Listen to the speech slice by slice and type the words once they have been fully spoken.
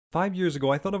5 years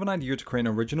ago, I thought of an idea to create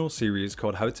an original series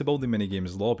called How to Build the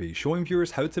Minigames Lobby, showing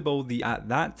viewers how to build the, at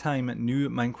that time, new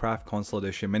Minecraft Console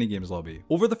Edition Minigames Lobby.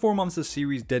 Over the 4 months the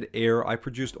series did air, I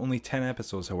produced only 10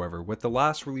 episodes however, with the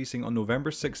last releasing on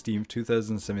November 16th,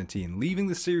 2017, leaving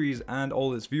the series and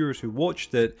all its viewers who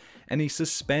watched it in a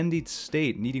suspended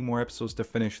state, needing more episodes to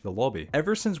finish the lobby.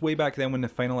 Ever since way back then when the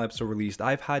final episode released,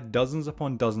 I've had dozens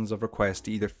upon dozens of requests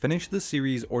to either finish the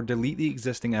series or delete the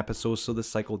existing episodes so the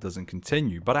cycle doesn't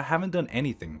continue, but I haven't done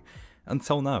anything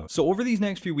until now. So over these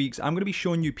next few weeks, I'm going to be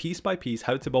showing you piece by piece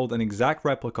how to build an exact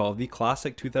replica of the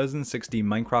classic 2016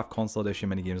 Minecraft Console Edition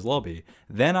Minigames Lobby.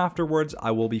 Then afterwards,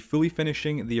 I will be fully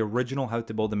finishing the original How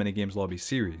to Build the Minigames Lobby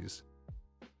series.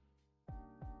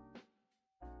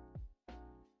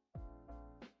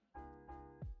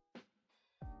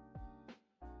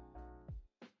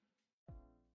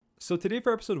 So today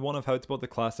for episode 1 of How to Build the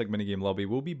Classic Minigame Lobby,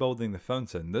 we'll be building the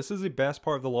fountain. This is the best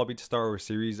part of the lobby to start our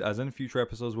series, as in future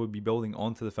episodes we'll be building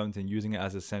onto the fountain using it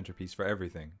as a centerpiece for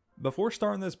everything. Before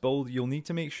starting this build, you'll need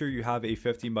to make sure you have a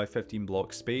 15 by 15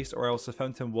 block space or else the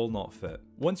fountain will not fit.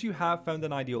 Once you have found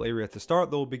an ideal area to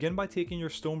start though, begin by taking your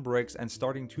stone bricks and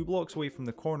starting 2 blocks away from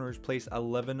the corners, place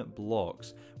 11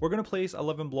 blocks. We're going to place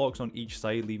 11 blocks on each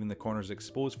side, leaving the corners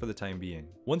exposed for the time being.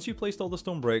 Once you've placed all the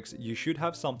stone bricks, you should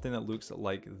have something that looks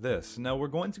like this. Now we're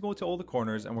going to go to all the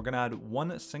corners and we're going to add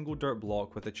one single dirt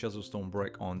block with a chisel stone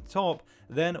brick on top,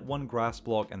 then one grass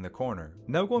block in the corner.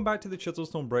 Now going back to the chisel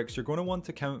stone bricks, you're going to want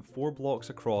to count 4 blocks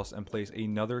across and place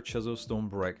another chisel stone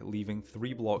brick, leaving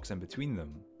 3 blocks in between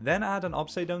them. Then add an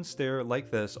upside down stair like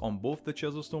this on both the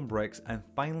chisel stone bricks, and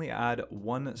finally add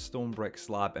one stone brick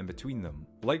slab in between them.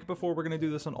 Like before, we're going to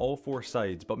do this on all 4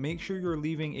 sides, but make sure you're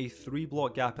leaving a 3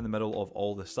 block gap in the middle of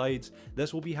all the sides.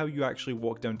 This will be how you actually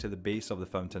walk down to the base of the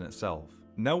fountain itself.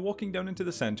 Now walking down into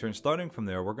the center and starting from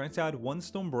there, we're going to add 1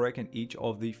 stone brick in each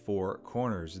of the 4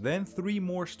 corners, then 3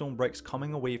 more stone bricks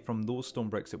coming away from those stone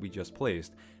bricks that we just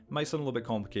placed. Might sound a little bit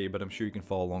complicated, but I'm sure you can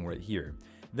follow along right here.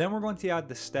 Then we're going to add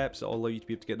the steps that will allow you to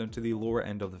be able to get down to the lower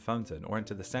end of the fountain, or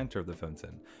into the center of the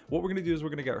fountain. What we're going to do is we're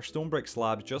going to get our stone brick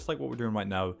slabs, just like what we're doing right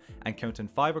now, and counting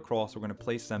 5 across, we're going to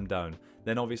place them down.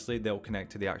 Then obviously they'll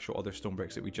connect to the actual other stone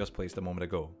bricks that we just placed a moment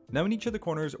ago. Now in each of the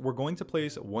corners, we're going to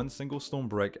place 1 single stone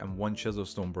brick and 1 chisel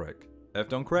stone brick. If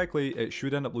done correctly, it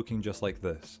should end up looking just like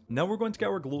this. Now we're going to get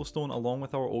our glowstone along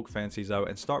with our oak fences out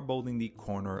and start building the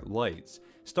corner lights.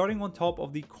 Starting on top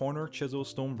of the corner chisel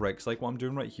stone bricks, like what I'm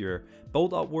doing right here,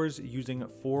 build upwards using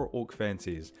 4 oak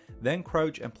fences. Then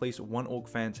crouch and place 1 oak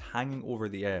fence hanging over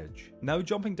the edge. Now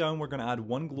jumping down, we're going to add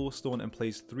 1 glowstone and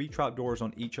place 3 trapdoors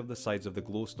on each of the sides of the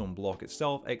glowstone block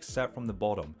itself, except from the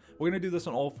bottom. We're going to do this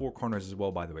on all 4 corners as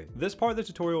well, by the way. This part of the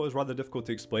tutorial is rather difficult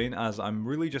to explain, as I'm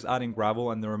really just adding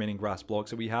gravel and the remaining grass blocks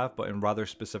that we have, but in rather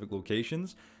specific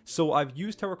locations. So I've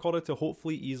used terracotta to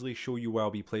hopefully easily show you where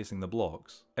I'll be placing the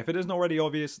blocks. If it isn't already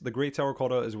obvious, the grey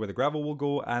terracotta is where the gravel will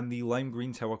go, and the lime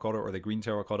green terracotta or the green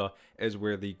terracotta is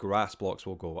where the grass blocks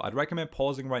will go. I'd recommend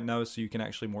pausing right now so you can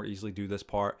actually more easily do this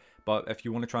part, but if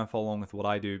you want to try and follow along with what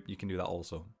I do, you can do that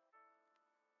also.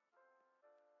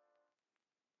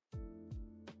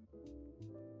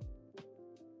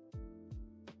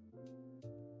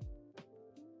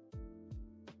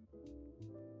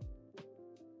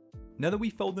 Now that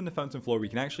we've filled in the fountain floor, we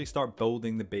can actually start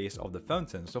building the base of the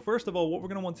fountain. So first of all, what we're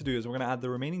going to want to do is we're going to add the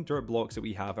remaining dirt blocks that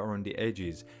we have around the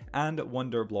edges, and 1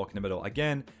 dirt block in the middle.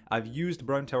 Again, I've used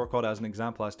brown terracotta as an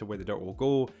example as to where the dirt will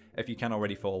go, if you can't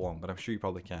already follow along, but I'm sure you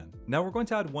probably can. Now we're going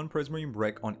to add 1 prismarine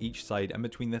brick on each side in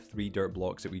between the 3 dirt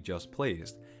blocks that we just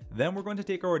placed. Then we're going to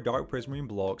take our dark prismarine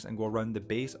blocks and go around the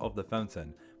base of the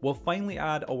fountain. We'll finally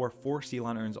add our 4 sea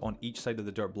lanterns on each side of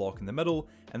the dirt block in the middle,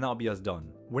 and that'll be us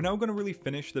done. We're now going to really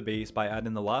finish the base by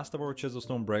adding the last of our chisel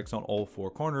stone bricks on all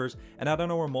 4 corners, and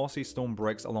adding our mossy stone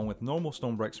bricks along with normal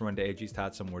stone bricks around the edges to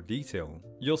add some more detail.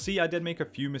 You'll see I did make a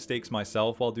few mistakes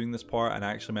myself while doing this part, and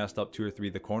I actually messed up 2 or 3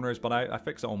 of the corners, but I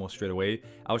fixed it almost straight away.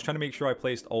 I was trying to make sure I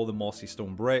placed all the mossy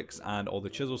stone bricks and all the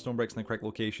chisel stone bricks in the correct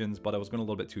locations, but I was going a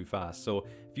little bit too fast. So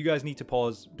if you guys need to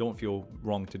pause, don't feel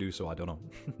wrong to do so, I don't know.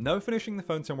 Now finishing the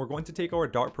fountain, we're going to take our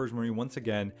dark prismarine once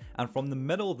again, and from the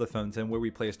middle of the fountain where we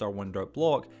placed our 1 dirt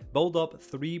block, build up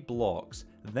 3 blocks.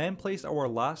 Then place our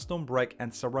last stone brick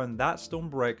and surround that stone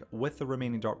brick with the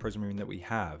remaining dark prismarine that we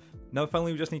have. Now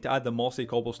finally we just need to add the mossy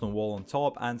cobblestone wall on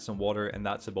top and some water, and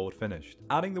that's about finished.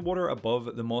 Adding the water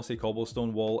above the mossy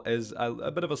cobblestone wall is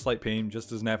a bit of a slight pain,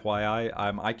 just as an FYI.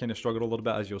 I kind of struggled a little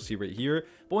bit, as you'll see right here,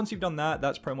 but once you've done that,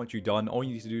 that's pretty much you done. All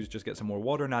you need to do is just get some more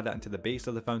water and add that into the base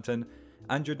of the fountain,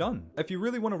 and you're done. If you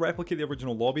really want to replicate the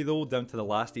original lobby though, down to the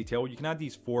last detail, you can add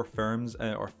these 4 ferns,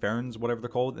 or ferns, whatever they're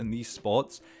called, in these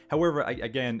spots. However,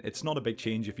 again, it's not a big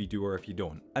change if you do or if you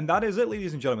don't. And that is it,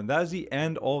 ladies and gentlemen. That is the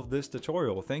end of this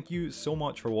tutorial. Thank you so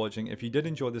much for watching. If you did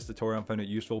enjoy this tutorial and found it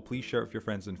useful, please share it with your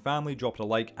friends and family, drop it a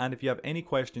like, and if you have any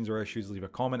questions or issues, leave a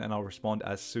comment and I'll respond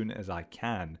as soon as I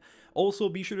can. Also,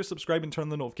 be sure to subscribe and turn on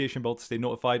the notification bell to stay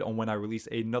notified on when I release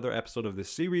another episode of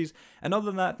this series. And other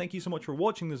than that, thank you so much for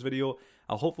watching this video.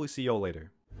 I'll hopefully see y'all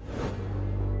later.